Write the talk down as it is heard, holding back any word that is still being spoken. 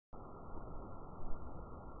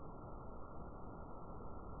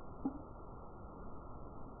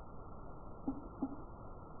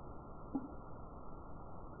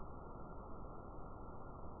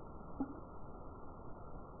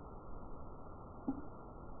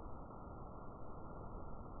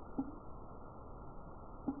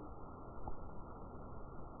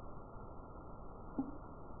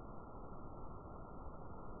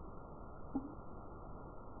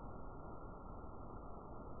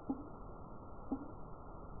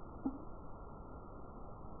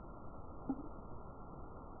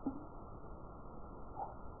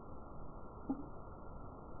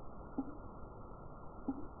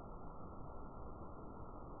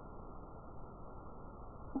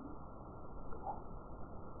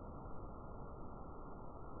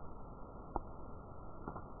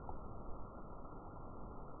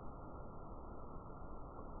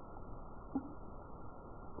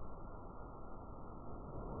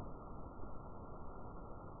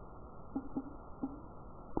Alright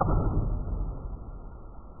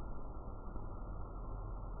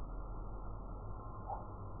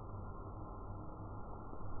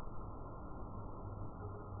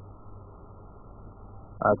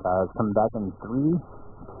guys, coming back in 3,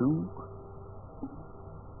 2.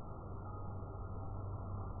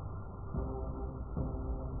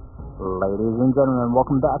 Ladies and gentlemen,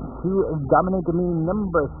 welcome back to DominateDominion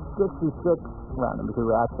number 66. Round number 2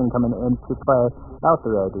 reaction coming into play.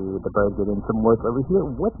 L3ID, the bird getting some work over here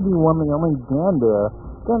with the one and only Gandair.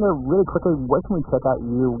 Gandair, really quickly, where can we check out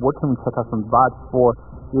you? Where can we check out some bots for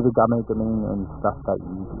either DominateDominion and stuff that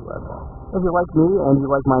you do as well? If you like me and you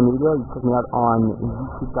like my media, you check me out on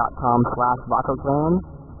youtube.com/VacoClan.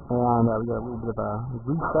 And we got a little bit of a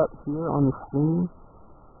reset here on the screen.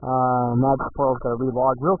 Mad Spoil's got to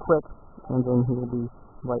relog real quick, and then he will be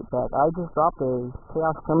right back. I just dropped a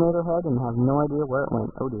Chaos Terminator head and have no idea where it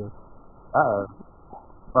went. Oh dear.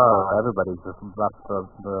 Oh, everybody just left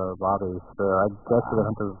the lobby, so I guess we're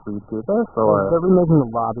going to have to redo this, or... They're remaking the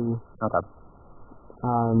lobby. Okay.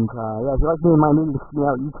 And, yeah, if you like me and my media, check me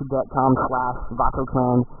out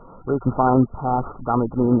youtube.com/VacoClan, where you can find past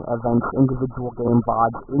DominateDominion events, individual game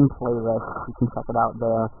VODs in playlists. You can check it out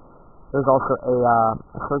there. There's also a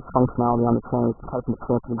search functionality on the channel. You can type in the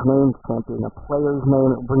champion's name, the champion, a player's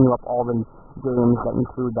name. It will bring you up all the games that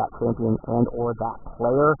include that champion and or that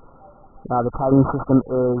player. The tagging system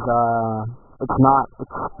is it's not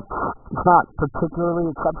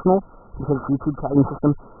particularly exceptional because it's YouTube tagging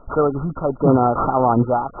system. So like if you typed in Sauron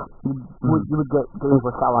Jax, you would get games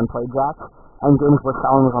where Sauron played Jax, and games where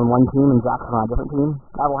Sauron was on one team and Jax was on a different team.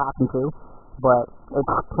 That will happen too. But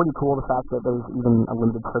it's pretty cool the fact that there's even a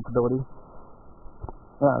limited searchability.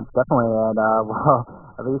 Yeah, definitely, and well,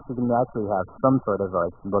 at least you can actually have some sort of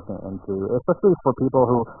like looking into, especially for people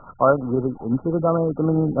who aren't really into the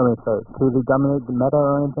DominateDominion, to the Dominate the meta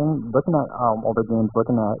or anything, looking at older games,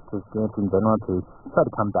 looking at just games in general to try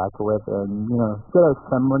to come back with and, you know, get a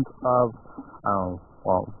semblance of,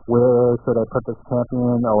 well, where should I put this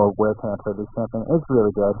champion, or where can I play this champion? It's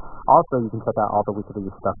really good. Also, you can check out all the weekly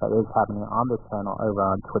stuff that is happening on this channel over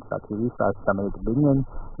on twitch.tv/DominateDominion.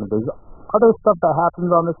 There's other stuff that happens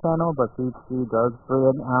on this channel, but CHC does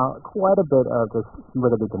bring out quite a bit of just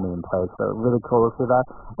really good Dominion play, so really cool to see that.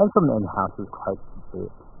 And from the in-house is quite sweet.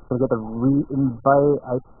 So we get the re-invite.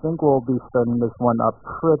 I think we'll be starting this one up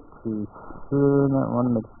pretty soon. I want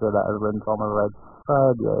to make sure that everyone's on the right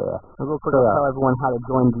side. Yeah. Real quick, I'll tell everyone how to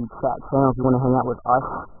join the chat channel if you want to hang out with us,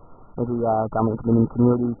 maybe DominateDominion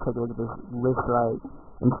community. Take a look at this list right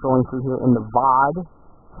and scrolling through here in the VOD.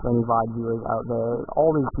 For any VOD viewers out there,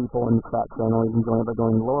 all these people in the chat channel, you can join it by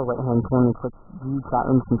going to the lower right hand corner, click view chat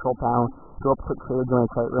room control panel, go up, click create, join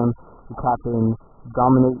a chat room, you tap in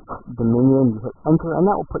DominateDominion, you hit enter, and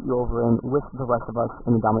that will put you over in with the rest of us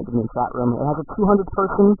in the DominateDominion chat room. It has a 200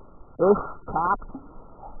 person-ish cap,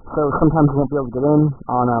 so sometimes we won't be able to get in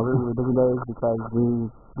on really, really busy days because we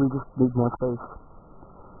just need more space.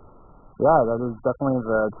 Yeah, that is definitely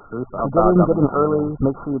the truth. Get in early,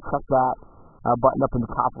 make sure you check that button up in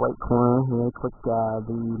the top right corner. You know, click the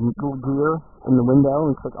little gear in the window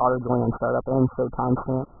and click auto join on startup and show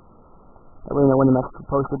timestamp. That way you know when the message is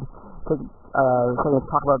posted. So let's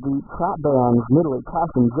talk about the chat bands. Nidalee,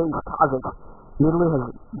 Caston, Jace, Kha'Zix. Nidalee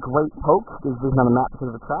has great pokes, gives vision on the map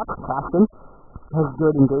because of the traps. Caston has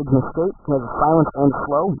good engage and escape. He has a silence and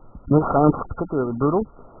slow. His silence is particularly brutal.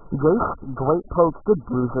 Jace, great pokes, good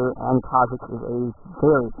bruiser, and Kha'Zix is a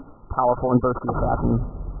very powerful and bursty assassin.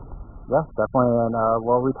 Yes, definitely, and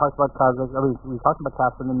well, we talked about Kha'Zix, we talked about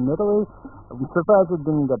Caston in Italy. I'm surprised it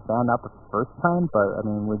didn't get banned out the first time, but I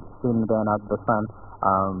mean, we've seen the ban out this time.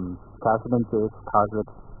 Caston and Jace,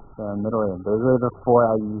 Kha'Zix, and Italy, those are the four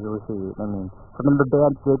I usually see. I mean, some of the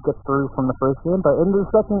bans did get through from the first game, but in the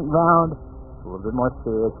second round, a little bit more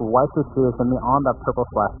serious, wiser serious, and on that purple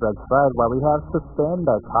 /red side, while we have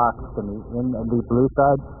Sofanda Cox in the blue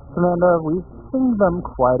side, Sofanda, we've seen them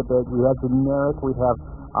quite a bit. We have generic, we have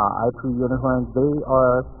IP unicorns. They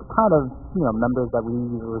are kind of, you know, members that we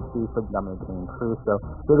usually see for the DominateDominion crew, so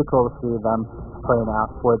really cool to see them playing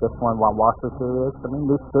out for this one while Wasser serious. I mean,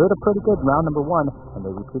 they started a pretty good round number 1, and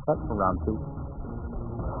they repeat that for round 2.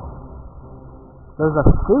 There's a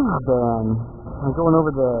fizz ban. I'm going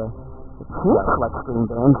over the team select screen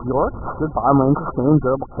bands. York, good bottom lane sustain,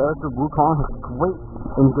 durable character. Wukong has great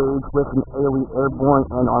engage with an AoE airborne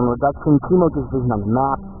and armor reduction. Timo gives vision on the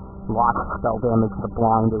map. Lots of spell damage. The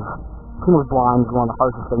blind is Timo's blind is one of the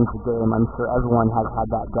hardest things to game. I'm sure everyone has had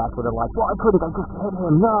that death where they're like, well, I couldn't, I just hit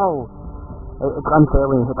him, no! It's unfair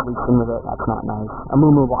when you hit the lead in with it, that's not nice.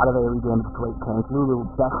 Amumu, a lot of AoE damage, great tank. Lulu,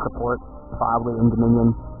 best support, probably in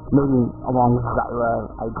Dominion. maybe along with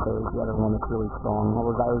Zyra, I'd say is the other one that's really strong.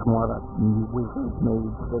 Although Zyra's more of a wizard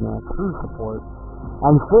mage than a true support.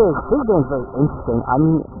 And Fizz game's very interesting. I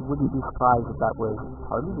wouldn't be surprised if that was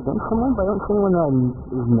targeted against someone, but I don't see anyone that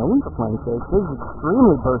is known for playing Fizz. Fizz is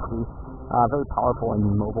extremely bursty, very powerful and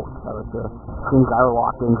mobile character. Seeing Zyra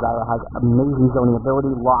walk in, Zyra has amazing zoning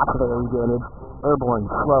ability, lots of AoE damage, airborne,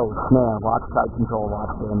 slow, snare, lots of side control,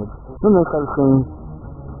 lots of damage. Then they started seeing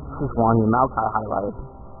Sejuani and Maokai highlighted.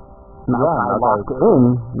 Maokai locked in.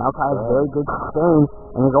 Maokai has very good sustain,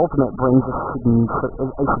 and his ultimate brings a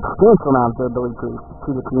substantial amount of durability to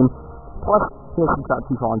the team. Plus, he has some crowd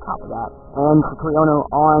control on top of that. And Cipriano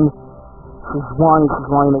on Sejuani.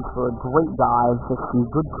 Sejuani makes for a great dive, just some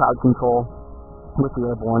good crowd control with the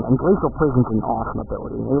airborne. And Glacial Prison's an awesome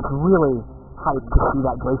ability. And it's really hype to see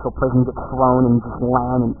that Glacial Prison get thrown and just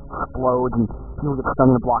land and explode, and people get stunned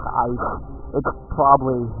in a block of ice. It's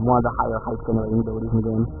probably one of the higher hype generating abilities in the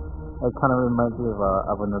game. It kind of reminds me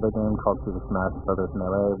of another game called Super Smash Bros.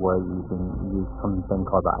 Melee, where you can use something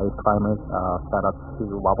called the Ice Climbers, set up 2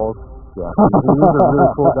 levels. Yeah, he's a really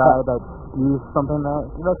cool guy that used something that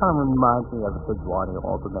kind of reminds me of the Sejuani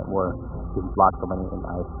Ultimate, where you can block somebody in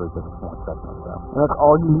ice for just 1 second or so. And that's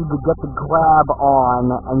all you need to get the grab on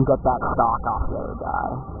and get that stock off the other guy.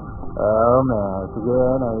 Oh man, so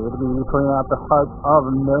you're going to be putting out the hearts of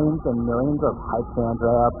millions and millions of hype fans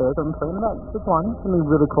right out there. So I'm saying that Sejuani. It's going to be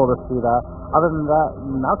really cool to see that. Other than that,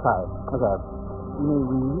 Maokai. Okay. We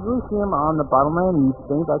usually see him on the bottom lane. You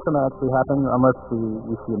think that's going to actually happen unless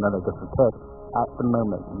we see another different pick at the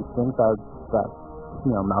moment? You think that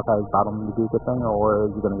Maokai's bottom would be a good thing, or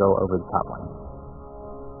is he going to go over the top lane?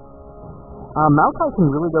 Maokai can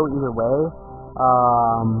really go either way.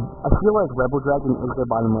 I feel like Rebel Dragon is their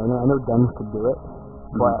bottom laner. I know Dens could do it,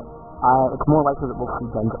 but it's more likely that we'll see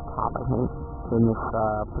Dens up top, I think, in this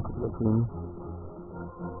particular team.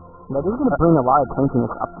 That is going to bring a lot of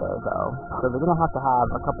tankiness up there, though. So they're going to have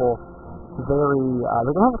a couple they're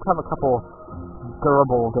going to have a couple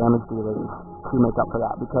durable damage dealers to make up for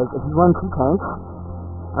that. Because if you run 2 tanks,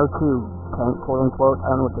 or 2 tank, quote unquote,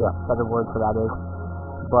 I don't know what the better word for that is,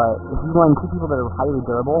 but if you run 2 people that are highly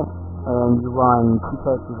durable, and you run 2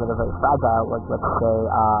 characters that are very fragile, like let's say,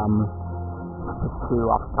 just 2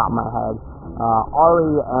 off the top of my head,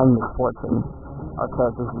 Ari and Misfortune are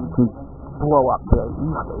characters that you can blow up very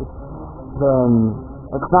easily, then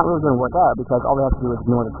it's not really going to work out, because all they have to do is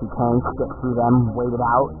ignore the 2 tanks, get through them, wait it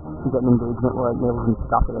out, and get an engagement where it enables them to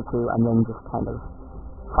stop it or 2, and then just kind of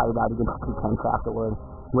fight it out against the 2 tanks afterward,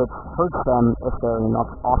 which hurts them if they're in an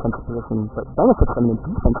offensive position, but benefits them in a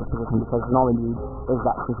defensive position, because then all they need is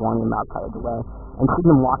that Sejuani and Maokai delay. And seeing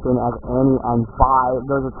them lock in as Annie and Vi,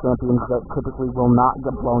 those are champions that typically will not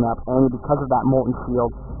get blown up. Annie, because of that Molten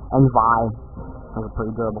Shield, and Vi has a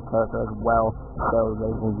pretty durable character as well, so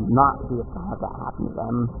they will not be able to have that happen to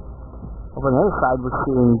them. Over on the other side, we're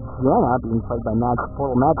seeing Janna being played by Mad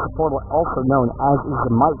Supportal. Mad Supportal, also known as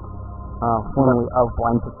Izamite, formerly of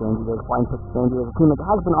Blind Pick Bandiers. Blind Pick Bandiers is a team that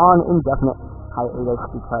has been on indefinite hiatus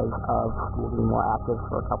because of school being more active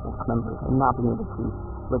for a couple of members and not being able to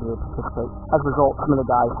regularly participate. As a result, some of the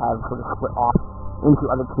guys have sort of split off into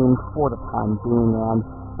other teams for the time being, and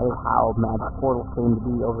that is how Mad Supportal came to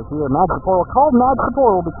be over here. Mad Supportal, called Mad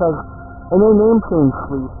Supportal because in their name change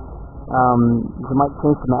suite, they might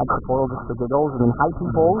change to Mad Supportal just for giggles, and then High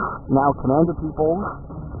Peoples, now Commander Peoples,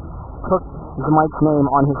 took Zamite's name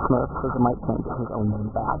on his Smurf, so Zamite can't get his own name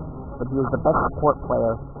back. But he is the best support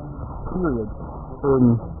player, period, in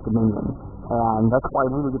Dominion. And that's why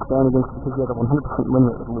Lulu gets banned against, because he has a 100% win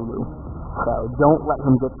rate with Lulu. So don't let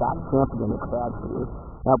him get that champion, it's bad for you.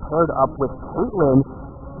 Now paired up with Caitlyn,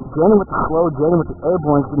 Jaden with the slow, Jaden with the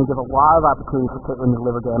airborne is going to give a lot of opportunity for Caitlyn to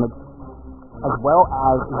deliver damage, as well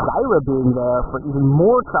as Zyra being there for even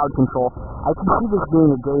more crowd control. I can see this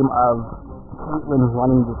being a game of Caitlyn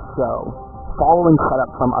running the show, following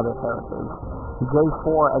setup from other characters.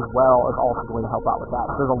 J4 as well is also going to help out with that.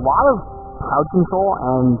 So there's a lot of crowd control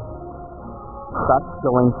and such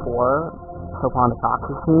going for Sofanda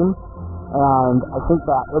Cox's team, and I think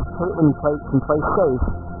that if Caitlyn can play safe,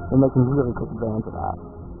 then they can really take advantage of that.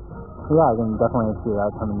 Yeah, I can definitely see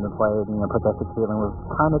that coming into play. Protected Caitlyn was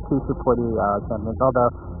kind of 2 supporty champions,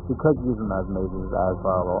 although you could use them as mages as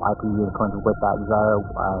well. IP unicorns with that. Zyra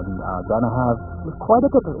and Janna have quite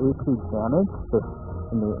a bit of AP damage, just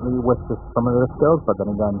innately with just some of their skills, but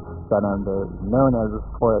then again, Janna, known as a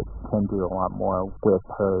support, can do a lot more with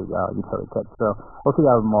her utility kit. So we'll see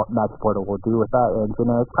how Match Portal will do with that, and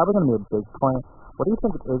Janna is probably going to be a big point. What do you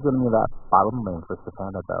think is going to be that bottom lane for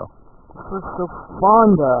Sofanda, though? For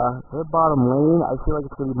Sofanda, their bottom lane, I feel like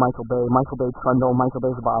it's going to be Michael Bay. Michael Bay, Trundle. Michael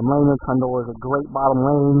Bay's a bottom laner. Trundle is a great bottom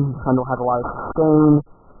lane. Trundle has a lot of sustain.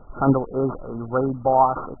 Trundle is a raid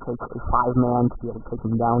boss. It takes a 5-man to be able to take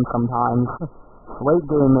him down sometimes. Late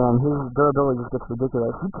game, man, his durability just gets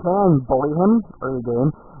ridiculous. You can bully him early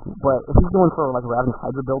game, but if he's going for like a Ravenous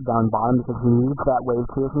Hydra build down bottom because he needs that wave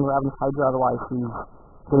clear from the Ravenous Hydra, otherwise he's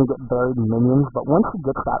going to get buried in minions. But once he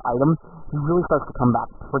gets that item, he really starts to come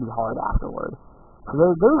back pretty hard afterward. So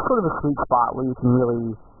there's sort of a sweet spot where you can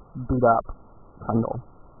really beat up Trundle.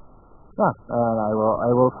 Yeah, and I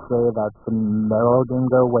will say that the Meryl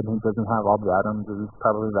Dingo, when he doesn't have all the items, is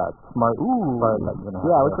probably that smart. But,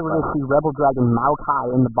 yeah, looks like we're going to see Rebel Dragon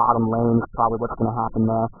Maokai in the bottom lane is probably what's going to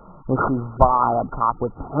happen there. We see Vi up top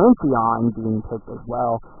with Pantheon being picked as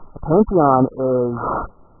well. Pantheon is...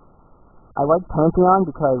 I like Pantheon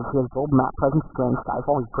because he has gold map presence during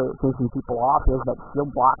Skyfall. He's great at finishing people off. He has that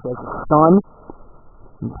shield block. He has a stun.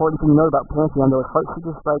 Important thing to note about Pantheon, though, is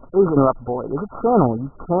Heartseeker Strike is interruptible. It is a channel. You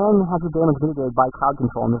can have your damage mitigated by crowd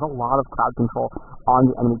control, and there's a lot of crowd control on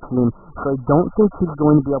the enemy team. So I don't think he's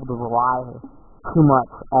going to be able to rely too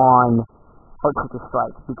much on Heartseeker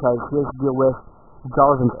Strike, because he has to deal with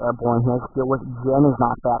Jarvan's airborne, he has to deal with Janna's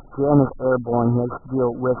knockback, Janna's airborne, he has to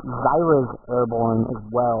deal with Zyra's airborne as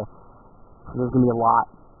well. So there's going to be a lot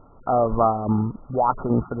of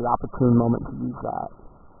watching for the opportune moment to use that.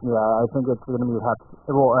 Yeah, I think it's going to be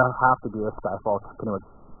it will have to be a Skyfall kind of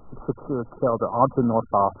secure kill to onto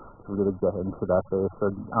Northfall to really get into that phase. So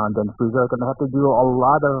then Freezer are going to have to do a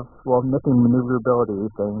lot of missing maneuverability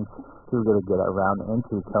things to really get around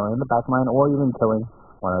into killing the backline or even killing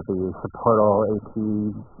one of the supportal AP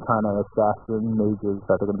kind of assassin mages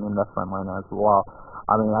that are going to be in the front line as well.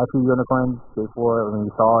 I mean, IP Unicorns before when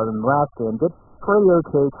we saw it in the last game did pretty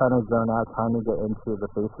okay trying to zone out, trying to get into the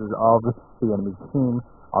faces of the enemy team.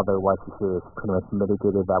 Although YCC has pretty much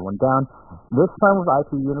mitigated that one down. This time with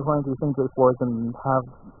IP Unicorn, do you think J4 can have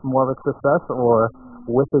more of a success, or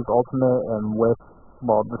with his ultimate and with,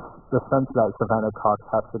 the sense that Sofanda Cox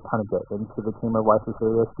has to kind of get into the team of YCC,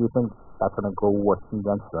 do you think that's going to go work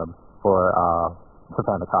against them for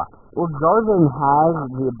Sofanda Cox? Well, Jarvan has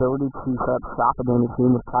the ability to set up shop in the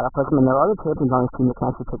team with Cataclysm, and there are other champions on his team that can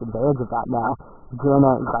actually take advantage of that now.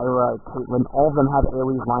 Janna, Zyra, Caitlyn, all of them have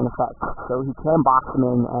AoE's line effects, so he can box them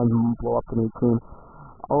in and blow up the new team.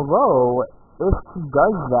 Although, if he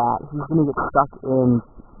does that, he's going to get stuck in...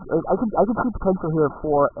 I could see potential here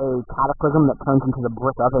for a Cataclysm that turns into the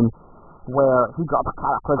Brick Oven, where he drops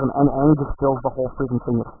Cataclysm and just fills the whole freaking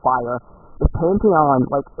thing with fire. If Pantheon,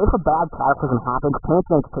 if a bad Cataclysm happens,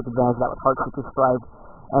 Pantheon can take advantage of that with Heartseeker Strike,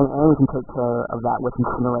 and he can take care of that with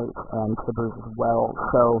Incinerate and Tibbers as well.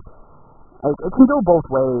 So, it can go both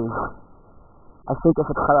ways. I think if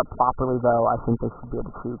it's set up properly, though, I think they should be able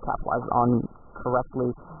to capitalize on correctly.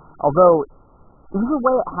 Although, either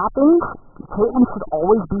way it happens, Caitlyn should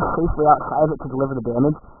always be safely outside of it to deliver the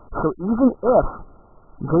damage. So even if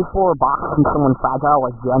J4 boxes someone fragile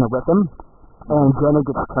like Janna with him, and Janna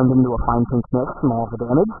gets turned into a fine pink mist from all the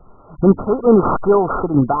damage, then Caitlyn is still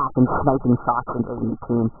sitting back and sniping shots into the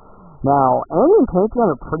team. Now, Annie and Pantheon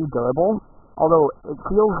are pretty durable, although it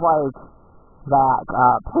feels like that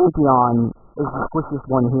Pantheon is the squishiest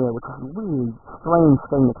one here, which is a really strange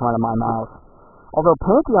thing to come out of my mouth. Although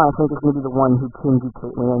Pantheon, I think, is going to be the one who can do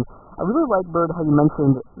Caitlyn. I really like, Bird, how you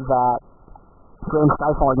mentioned that during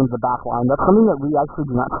Skyfall against the backline, that's something that we actually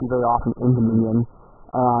do not see very often in Dominion,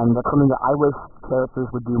 and that's something that I wish characters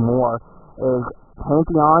would do more, is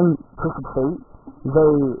Pantheon, Twisted Fate,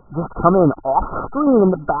 they just come in off screen in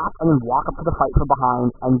the back and then walk up to the fight from behind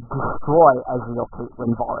and destroy Ezreal,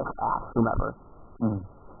 Caitlyn, Varus, Ashe, whomever.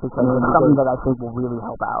 Because it's something that I think will really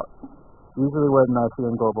help out. Usually when I see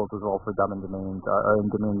in globals as well for Dominion or in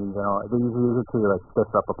Dominion in general, they usually spiff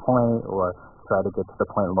up a point or try to get to the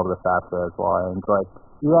point a little bit faster as well. And it's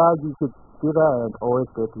yeah, you could do that, and it's always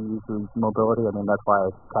good to use mobility. I mean, that's why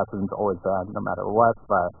Cataclysm's always banned no matter what,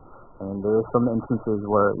 but there are some instances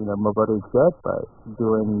where, mobility is good, but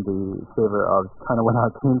doing the favor of trying to win our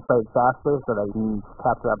team fight faster so that you can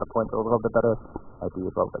capture out the points a little bit better, might be a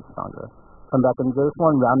little bit stronger. Come back into this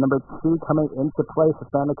one, round number 2 coming into play.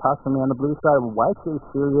 Sofanda Cox on the blue side, YK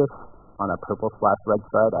Sirius on a purple/red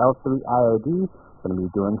side. L3 IOD going to be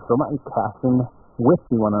doing so much casting with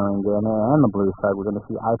the 109 Gandair, and the blue side we're going to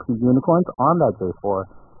see IP Unicorns on that J4.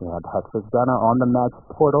 We have Hexus Gunner on the match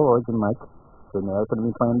portal, Origin Mike. Gandair going to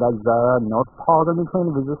be playing that Zyra. Northpaw going to be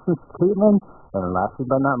playing Resistance Caitlyn. And lastly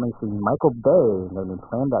but not least, Michael Bay going to be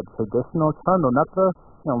playing that traditional trundle, not the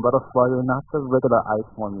little slugger, not the regular ice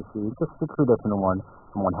one you see, just the traditional one.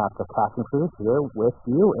 Someone has to cast and crew here with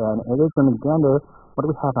you, and it is going to Gandair. What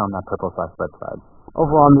do we have on that purple/red side?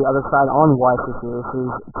 Over on the other side, on Weiss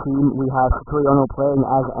Series' team, we have Superiorno playing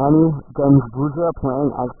as Annie, Gens Bruja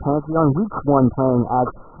playing as Pantheon, Weeks1 playing as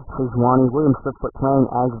Sejuani, William Swiftfoot playing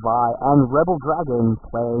as Vi, and Rebel Dragon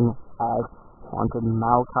playing as Haunted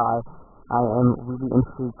Maokai. I am really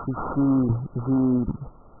interested to see the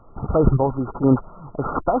play from both these teams,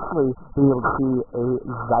 especially being able to see a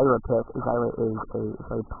Zyra pick. Zyra is a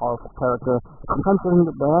very powerful character. Sometimes doesn't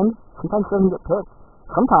get banned, sometimes doesn't get picked.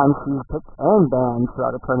 Sometimes she's picked and banned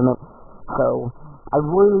throughout a tournament. So I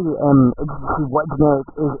really am interested to see what Generic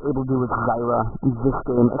is able to do with Zyra in this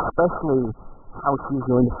game, especially how she's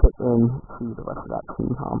going to fit in to the rest of that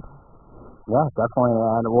team comp. Yeah, definitely,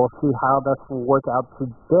 and we'll see how this will work out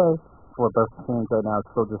today. For both teams right now,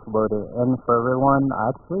 it's still just loaded in for everyone.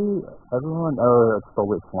 Actually, it's still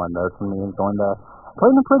Weeks1. There's me going to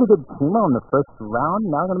playing a pretty good team on the first round.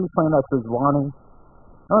 Now going to be playing that Sejuani.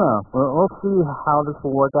 I don't know. We'll see how this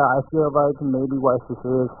will work out. I feel like maybe Weiss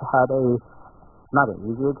Series had not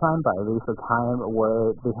an easier time, but at least a time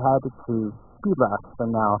where they had to be left.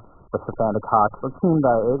 But now with Sofanda Cox, a team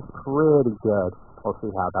that is pretty good. We'll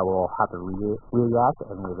see how that will have to react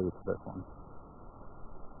and release this one.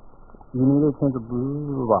 You need to change the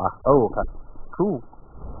blue. Oh, okay. Cool.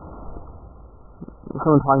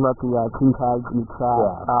 Someone talking about the team tags in the chat.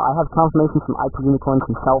 Yeah. I have confirmation from IP Unicorns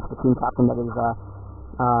himself, the team captain, that is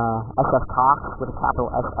SF Cox with a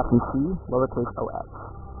capital S, F, and C, lowercase OX.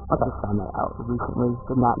 I just found that out recently.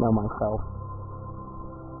 Did not know myself.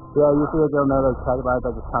 Yeah, usually you'll know those tag lines.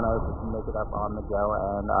 I just kind of make it up on the go.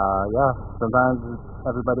 And, yeah, sometimes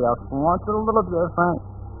everybody else wants it a little different.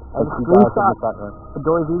 I have a screenshot.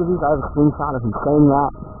 Adory Vidavis, I have a screenshot of him saying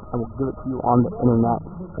that. I will give it to you on the internet.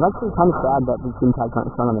 I'm actually kind of sad that the team tags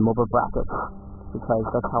aren't shown on the mobile brackets, because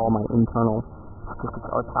that's how all my internal statistics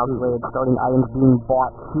are calculated. Starting items being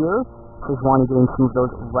bought here. Sejuani getting some of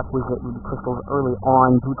those requisite ruby crystals early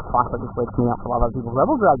on. Boots Prospect is coming out for a lot of people.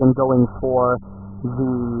 Rebel Dragon going for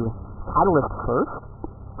the Catalyst first.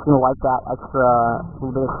 She's going to like that extra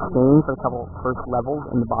little bit of sustain for a couple first levels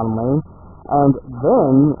in the bottom lane. And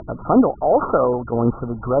then Trundle also going for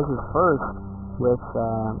the Grez's first, which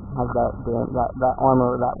has that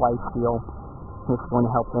armor, that life steal, which is going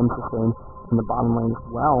to help them sustain in the bottom lane as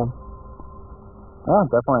well. Yeah,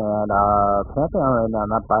 definitely. And Pantheon right now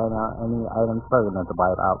not buying out any items, probably going to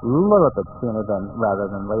buy it out a little bit sooner rather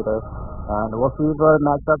than later. And we'll see the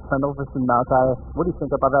matchup, Trundle versus Maokai. What do you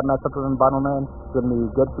think about that matchup in bottom lane? Going to be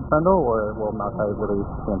good for Trundle, or will Maokai really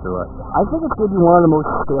stand through it? I think it's going to be one of the most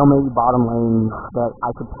stalemate bottom lanes that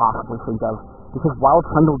I could possibly think of. Because while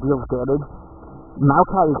Trundle deals damage,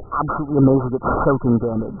 Maokai is absolutely amazing at soaking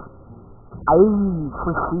damage. I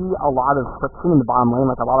foresee a lot of friction in the bottom lane,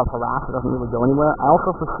 like a lot of harass that doesn't really go anywhere. I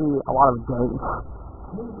also foresee a lot of ganks.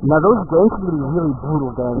 Now those ganks are going to be really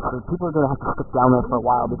brutal ganks, so people are going to have to stick down there for a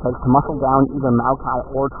while, because to muscle down either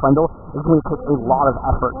Maokai or Trundle is going to take a lot of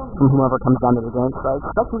effort from whoever comes down to the ganks. So I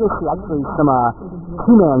expect you're going to see actually some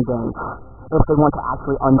two-man ganks if they want to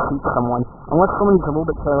actually unseat someone, unless someone is a little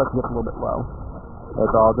bit careless and gets a little bit low.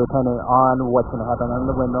 It's all dependent on what's going to happen in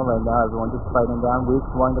the window right now. Everyone just fighting down.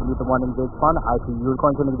 Weeks1 going to be the one in big fun. IP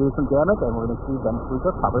Unicorn's going to do some damage, and we're going to see them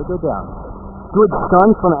Bruja probably go down. Good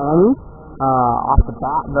stun from Annie. Off the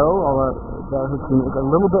bat, though, her team is a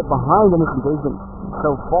little bit behind in this engagement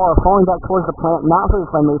so far. Falling back towards the plant, not very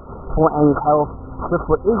friendly for Annie's health.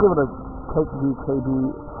 Swiftfoot is able to take the KD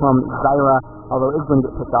from Zyra, although it's going to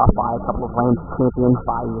get picked off by a couple of ranged champions.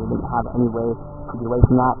 By really didn't have any way to get away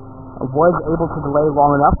from that. Was able to delay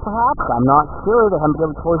long enough, perhaps. I'm not sure. They haven't been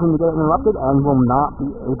able to close him to get it interrupted, and will not be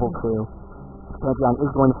able to. Pantheon is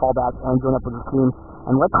going to fall back and join up with his team.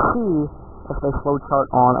 And let's see if they flow chart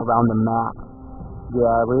on around the map.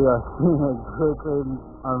 Yeah, we are seeing a great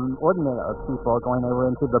ordinate of people going over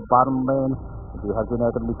into the bottom lane. We have Gandair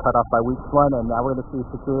going to be cut off by Weeks1, and now we're going to see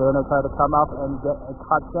Superiorno try to come up and get a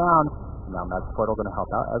cut down. Now Max Portal going to help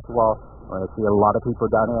out as well. We're going to see a lot of people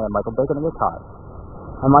down here, and Michael Bay going to get caught.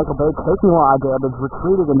 And Michael Bay taking a lot of damage,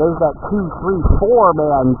 retreating, and there's that 2, 3,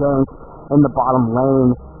 4-man gank in the bottom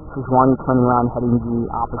lane. Sejuani turning around, heading the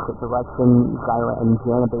opposite direction. Zyra and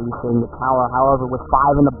Jana babysitting the tower. However, with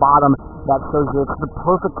 5 in the bottom, that shows you it's the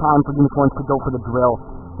perfect time for Unicorns to go for the drill.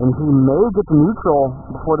 And he may get to neutral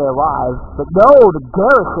before they arrive, but no, the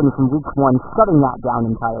Garrison from Weeks1 shutting that down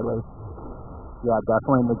entirely. Yeah,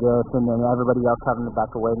 definitely Negation and everybody else having to back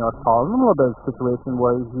away. North Paul in a little bit of a situation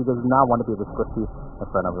where he does not want to be the squishy in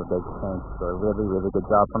front of a big tank. So really, really good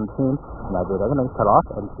job from the team. Now they're going to cut off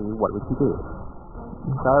and see what we can do.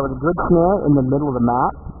 Started with a good snare in the middle of the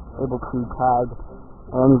map, able to tag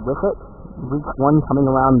Annie with it. Reach one coming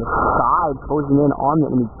around the side, closing in on the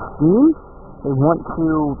enemy team. They want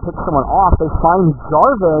to pick someone off. They find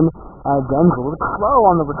Jarvan. Again, a little bit slow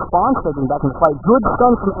on the response, taking back in the fight. Good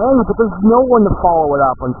stun from Annie, but there's no one to follow it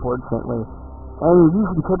up, unfortunately. Annie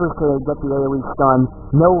using Tibbers to get the AoE stun.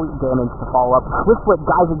 No damage to follow up. Swiftfoot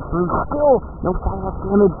diving through. Still no follow-up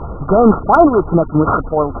damage. Again, finally connecting with the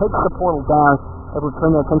portal. Takes the portal down. Able to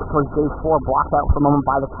turn their attention towards J4. Blocked out for a moment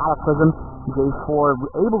by the Cataclysm. J4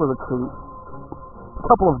 able to retreat. A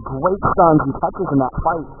couple of great stuns and touches in that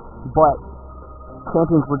fight, but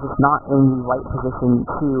champions were just not in the right position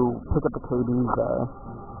to pick up the KBs there.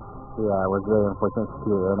 Yeah, it was very unfortunate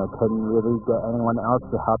here, and I couldn't really get anyone else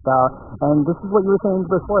to help out. And this is what you were saying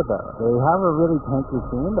before, though. They have a really tanky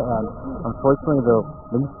team, and unfortunately, the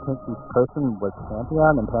least tanky person was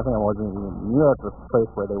Pantheon, and Pantheon wasn't even near the place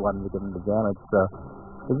where they wanted to give him the damage. So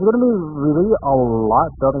it's going to be really a lot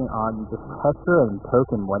building on just pressure and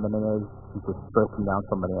token more than it is just bursting down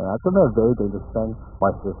somebody. And that's going to be a very dangerous thing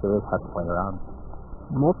once this series has to play around.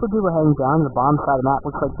 Most of the people are heading down to the bottom side of the map.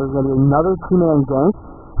 Looks like there's going to be another two-man gank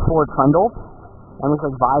for Trundle. And looks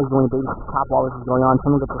like Vi is going to babysit the top while this is going on.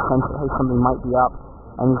 Trundle gets the sense that, hey, something might be up.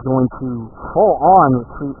 And he's going to full-on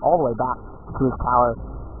retreat all the way back to his tower.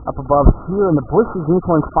 Up above here in the bushes,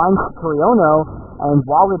 Unicorn finds Turiono. And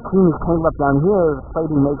while the team is tangled up down here, the play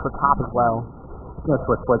being made for top as well. Yes,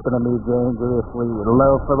 Swiftfoot's going to be dangerously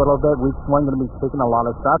low for a little bit. Week 1 going to be taking a lot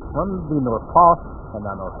of shots from the North Paul. And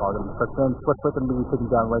now North Paul going to be pushed in. Swiftfoot going to be taken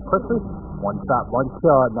down right quickly. One shot, one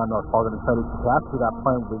kill. And now North Paul going to try to capture that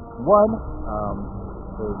point week 1.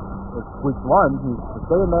 It's week 1. He's just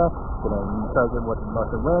staying there. Going to charge him with the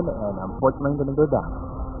Northern Wind. And unfortunately going to go down.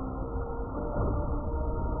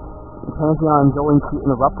 Pantheon going to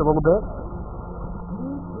interrupt a little bit.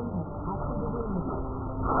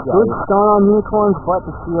 Good stun on Unicorns, but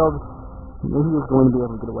the shield, he was going to be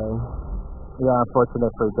able to get away. Yeah,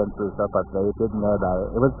 unfortunately, Gentry stuff, but they didn't know that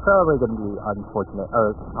it was probably going to be unfortunate,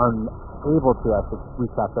 or unable to actually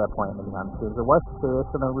reach out to that point anytime soon. So what's serious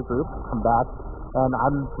going to regroup, come back, and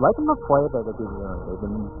I'm liking the play that they've been doing. They've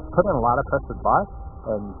been putting a lot of pressure by,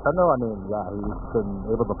 and Trundle, I mean, yeah, he's been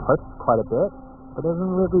able to push quite a bit, but hasn't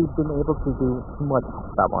really been able to do too much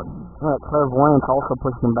with that one. Alright, Clairvoyance also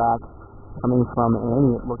pushing him back, coming from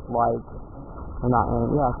Annie, it looked like, or not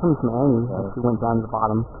Annie, yeah, coming from Annie, as she went down to the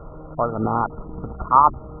bottom part of the map. The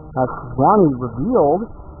top, Swanee revealed,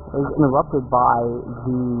 is interrupted by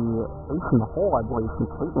the ace in the hole, I believe, from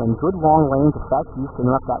Caitlyn. Good long range effect used to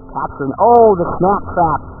interrupt that capture, and oh, the snap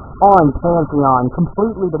trap on Pantheon,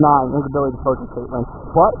 completely denying his ability to poke Caitlyn.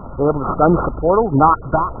 But they're able to stun the portal, knock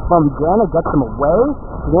back from Janna, gets him away.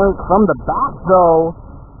 Janna from the back, though,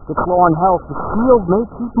 gets low on health. The shield may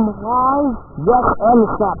keep him alive. Yes, and the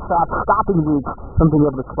snap trap stopping Reach from being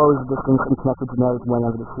able to close the distance and connect with Generic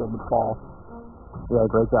whenever the shield would fall. Yeah,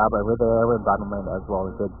 great job over there with bottom lane as well.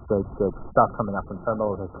 Good stuff coming up from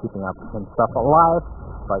Trundle and keeping up and stuff alive.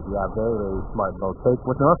 But yeah, very, very smart little take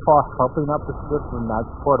with North Paul helping up the switch from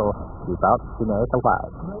Magic Portal to keep out Generic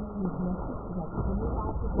alive.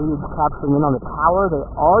 Reach capturing in on the tower. They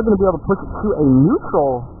are going to be able to push it to a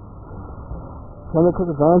neutral. Can they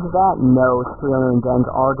take advantage of that? No. Striona and Gens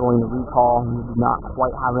are going to recall. They do not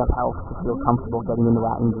quite have enough health to feel comfortable getting into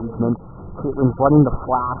that engagement. Caitlyn's running the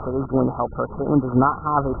flash. That is going to help her. Caitlyn does not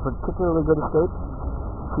have a particularly good escape.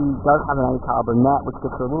 She does have an 90 caliber net, which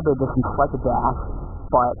gives her a little bit of distance like a dash,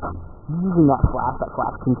 but using that flash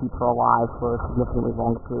can keep her alive for a significantly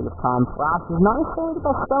longer period of time. Flash is not necessarily the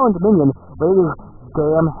best spell in Dominion, but it is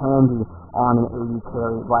damn handy on an AD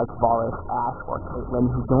carry like Varus, Ashe, or Caitlyn,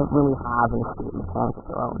 who don't really have an escape mechanic of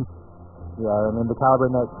their own. Yeah, I mean, the caliber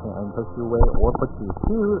net can push you away or push you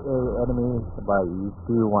to an enemy, but you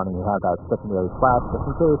do want to have that secondary flash just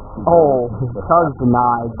in case. Oh, charge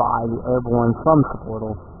denied by the airborne from the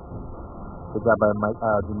portal. Good job by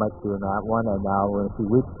Mike doing that one, and now we're going to see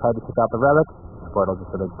Weeks try to pick out the relic. Portal just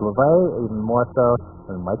going to go away, even more so,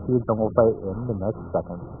 and Mike sees them will fight in the next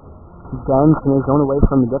second. Gens is going away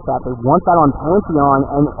from the gift app. They want that on Pantheon,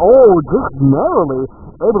 and oh, just narrowly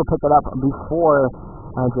able to pick it up before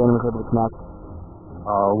Jane was able to connect.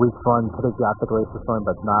 Week 1 could have got the Glacier Storm,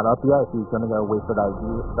 but not up yet. He's going to go wait for that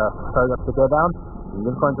start up to go down.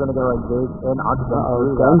 Unicorn's going to go engage in onto the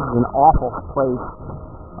Gens is in awful place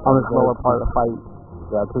on this lower part of the fight.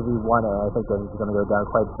 Yeah, 2v1, and I think that he's going to go down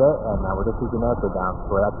quite a bit, and now we're just using that go down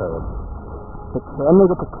for that third. But can they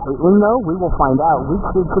get to Caitlyn, though? We will find out. Weak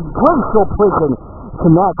Speed to Glacial Prison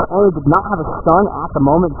connects. A did not have a stun at the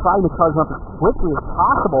moment, trying to charge him up as quickly as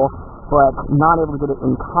possible, but not able to get it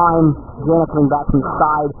in time. Jana coming back from the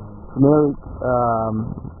side. Mary,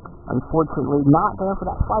 unfortunately, not there for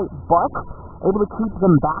that fight, but able to keep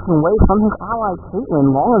them backing away from his ally,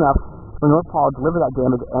 Caitlyn, long enough for Northpaw to deliver that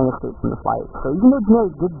damage and escape from the fight. So even though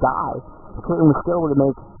Mary did die, Caitlyn was still able to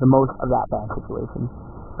make the most of that bad situation.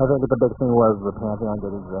 I think the big thing was the Pantheon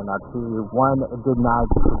getting Zen out too. One, it did not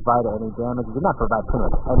provide any damage. It did not provide pretty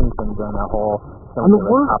much anything during that whole... And the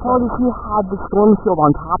worst part is he had the Storm Shield on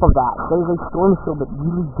top of that. There's a Storm Shield that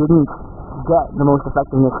really didn't get the most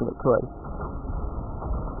effectiveness that it could.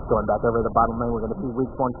 Going back over the bottom lane, we're going to see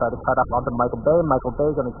Weak Point try to cut up onto Michael Bay. Michael Bay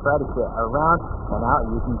going to try to get around and out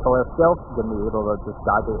using Solar Skill. Going to be able to just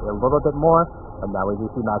dodge it a little bit more. And now we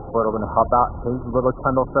do see Max Portal going to help out his little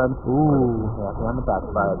Trundle friend. Ooh. Yeah, on the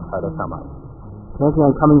backside, try to come up.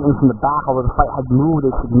 Pantheon coming in from the back, although the fight had moved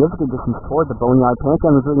a significant distance toward the Boneyard.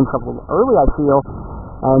 Pantheon was doing himself a little early, I feel,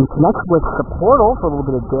 and connects with the portal for a little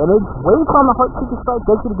bit of damage. Waits on the Heartseeker Strike,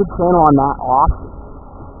 does get a good channel on that off.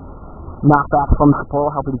 Knockback from the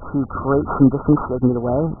portal, helping to create some distance so they can get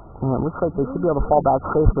away. And it looks like they should be able to fall back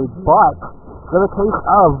safely, but for the case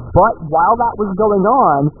of, but while that was going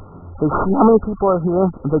on, they see how many people are here,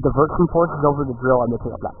 and they divert some forces over the drill, and they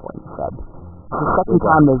pick up that point instead. It's the second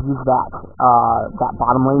time they've used that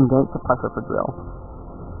bottom lane gank to pressure for drill.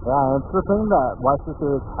 Yeah, it's the thing that Watcher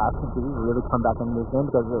Series has to do, really come back into this game,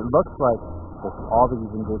 because it looks like with all these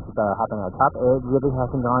engagements that are happening at the top, it really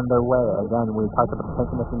hasn't gone their way. Again, we talked about the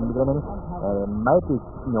potential in the beginning, and it might be,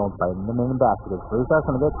 biting them in the back, because Bruiser's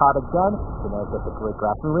going to get caught again, gets a great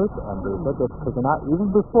grappling reach, and Bruiser gets taken out even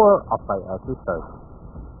before a fight actually starts.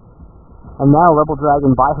 And now Rebel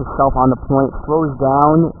Dragon by herself on the point throws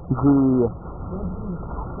down the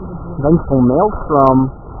Vengeful Maelstrom,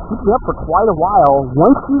 keeping up for quite a while.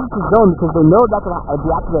 Once used the zone, because they know that can be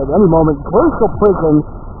activated at any moment, Glacial Prison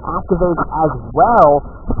activates as well.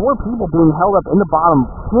 4 people being held up in the bottom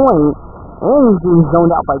point, and he's being zoned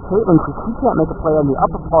out by Caitlyn, so she can't make a play on the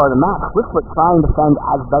upper part of the map. Swiftfoot trying to defend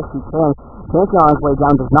as best he can. Pantheon on his way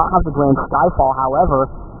down does not have the Grand Skyfall, however,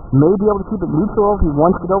 may be able to keep it neutral if he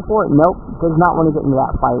wants to go for it. Nope, does not want to get into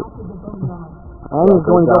that fight. And he's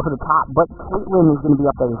going to go for the top, but Caitlyn is going to be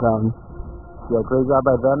up there zone. Yeah, great job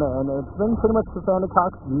by them, and it's been pretty much Sofanda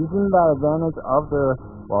Cox using that advantage of their,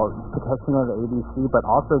 protection of the ADC, but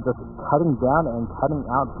also just cutting down and cutting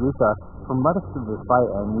out Bruiser for much of this fight.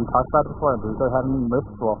 And we talked about before, Bruiser having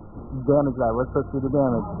merciful damage that was supposed to do the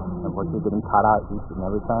damage, unfortunately getting caught out each and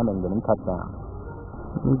every time and getting cut down.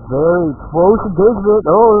 Very close against it.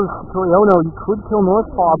 Oh, Toriono, you could kill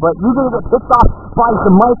Northpaw, but you're going to get picked off by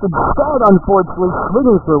some Mike instead, unfortunately,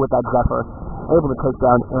 swinging through with that Zephyr. Able to take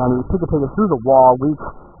down Annie, Pig-a-Pig through the wall, Weeks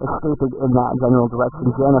escaping in that general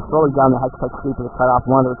direction. Jana throwing down the Hextech sweep to cut off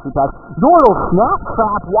one of the sweep packs. Yordle, snap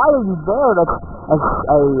trap, why are you there? That's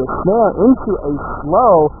a snare into a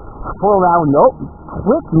slow. Pull around, nope.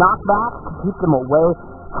 Quick knockback to keep them away.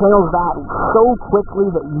 Channels that so quickly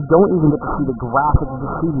that you don't even get to see the graphic, you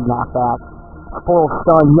just see the knockback. Full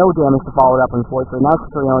stun, no damage to follow it up, unfortunately. Now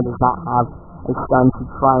Cipriano does not have a stun to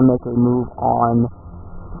try and make a move on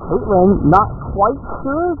Caitlyn. Not quite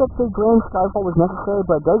sure that the Grand Skyfall was necessary,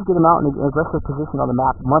 but it does get him out in an aggressive position on the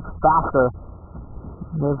map much faster.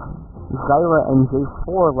 With Zyra and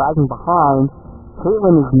J4 lagging behind,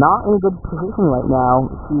 Caitlyn is not in a good position right now.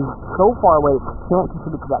 She's so far away that she can't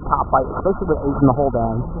contribute to that top fight, especially with Ace in the hold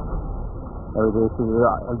down. There we go.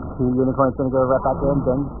 Two Unicorns going to go right back in.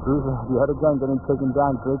 Then Bruiser yet again getting taken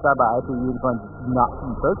down. Great job by IP Unicorns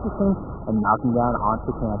focusing and knocking down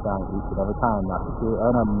onto Pantheon each and every time. Not to see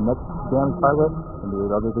and a next damage target. And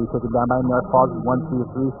they're able to be taken down by Northfall's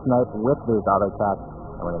 1-2-3 snipe with those auto attacks.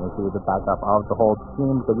 And we're going to see the backup of the whole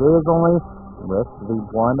team. But it is only with the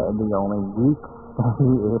one and the only weak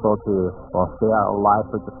be able to stay out alive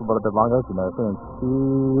for just a little bit longer. You know,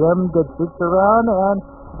 see him get juked around and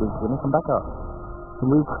he's going to come back up.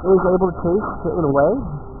 Luke is able to chase Caitlyn away.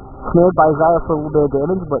 Snared by Zaya for a little bit of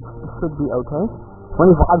damage, but should be okay.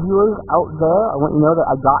 25 viewers out there. I want you to know that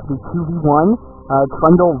I got the 2v1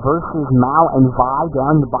 Trundle versus Mao and Vi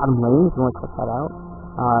down in the bottom lane if you want to check that out.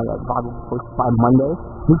 That VOD will be posted by Monday.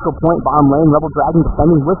 Neutral point, bottom lane, Rebel Dragon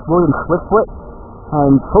defending with William Swiftfoot.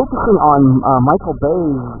 And focusing on Michael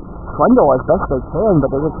Bay's Trundle as best they can, but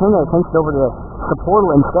they're going to turn their attention over to the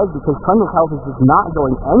portal instead because Trundle's health is just not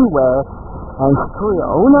going anywhere. And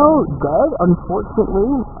Ono dead, unfortunately,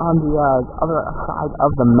 on the other side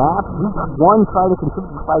of the map. Week 1 trying to contribute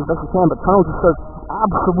to the fight as best he can, but Trundle just shows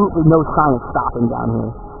absolutely no sign of stopping down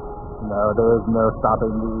here. No, there is no stopping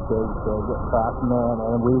the big fast man,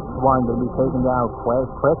 and week one to be taken down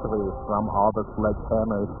quickly from all the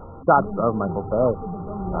sledgehammer shots of Michael Bay.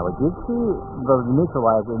 Now, we did see the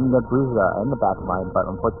neutralizer in the Bruiser in the back line, but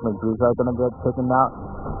unfortunately, Bruiser is going to get taken out.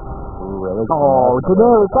 Really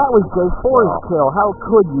Today, that was J4's kill. How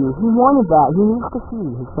could you? He wanted that. He needs to see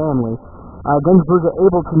his family. Then Bruiser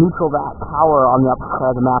able to neutral that tower on the upper side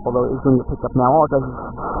of the map, although it is going to get picked up now. All it does is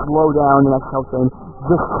slow down the next health chain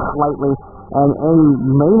just slightly, and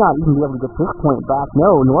may not even be able to get this point back.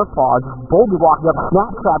 No, Northpaw just boldly walking up, snap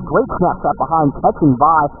trap, great snap trap behind, catching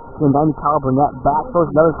Vi, and 90 caliber net back, throws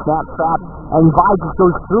another snap trap, and Vi just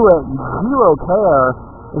goes through it, zero care,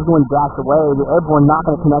 is going to dash away. The airborne not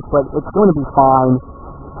going to connect, but it's going to be fine.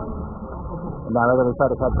 And now they're going to try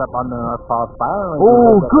to catch up on the Northpaw finally.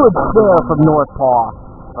 Oh, good spare from Northpaw.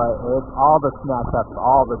 But it's all the snap traps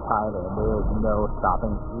all the time, and there is no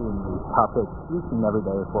stopping in the toughest each and every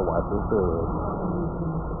day for Watcher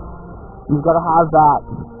 3. You've got to have that,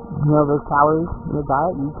 those calories in your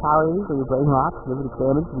diet. Eat calories or your brain rocks, liver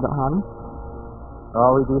damage if you don't have them.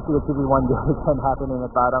 Oh, we do see a 2v1 game happening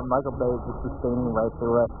at bottom. Michael Bay is just sustaining right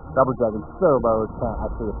through it. Double Dragon so low can't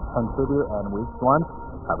actually contribute, and week one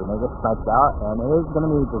probably going to get sniped out, and it is going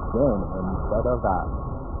to be just win instead of that.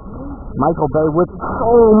 Michael Bay with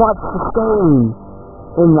so much sustain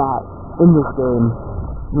in this game.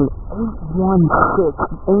 I mean, 8-1-6.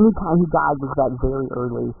 The only time he died was that very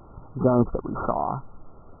early gank that we saw.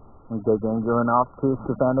 Good game going off to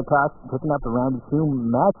Sofanda Cox, picking up the round 2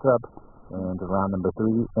 matchup. And round number 3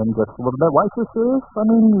 in just a little bit. Watcher series, I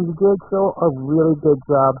mean, you did show a really good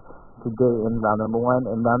job today in round number 1.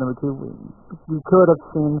 And round number 2, we could have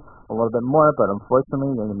seen a little bit more, but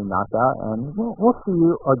unfortunately, you're going to be knocked out. And we'll see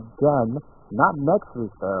you again, not next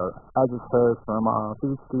week, though. I just heard from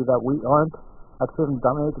PhD that we aren't actually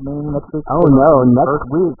DominateDominion next week. Oh no, next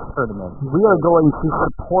week tournament. We are going to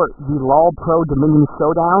support the LOL Pro Dominion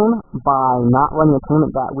Showdown by not running a tournament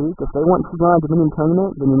that week. If they want to run a Dominion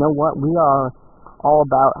tournament, then you know what? We are all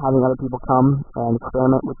about having other people come and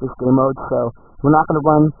experiment with this game mode. So we're not going to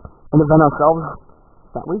run an event ourselves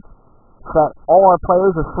that week. So all our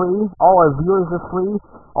players are free, all our viewers are free,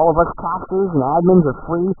 all of us casters and admins are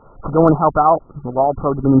free to go and help out the LOL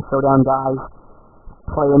Pro Dominion Showdown guys,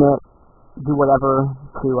 play in it, do whatever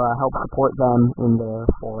to help support them in their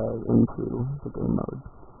foray into the game mode.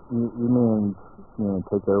 You mean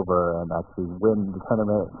take over and actually win the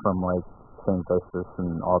tournament from like St. Basis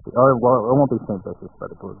and all the, or well, it won't be St. Basis, but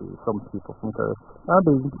it will be some people from Curse. That'll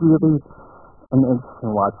be really an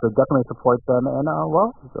interesting watch. So definitely support them, and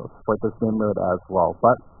well, they'll support this game mode as well.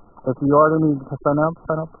 But if you already need to sign up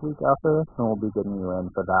the week after, then we'll be getting you in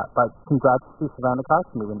for that. But congrats to Sofanda Cox,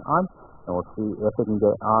 moving on. And we'll see if they can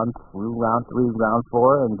get on through round 3, round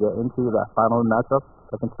 4, and get into that final matchup.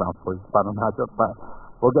 I think it's round 4 is the final matchup, but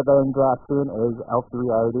we'll get that into that soon. It is L3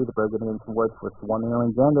 IOD, the Bergen against Woods with 1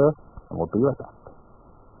 and Gandair, and we'll be with that.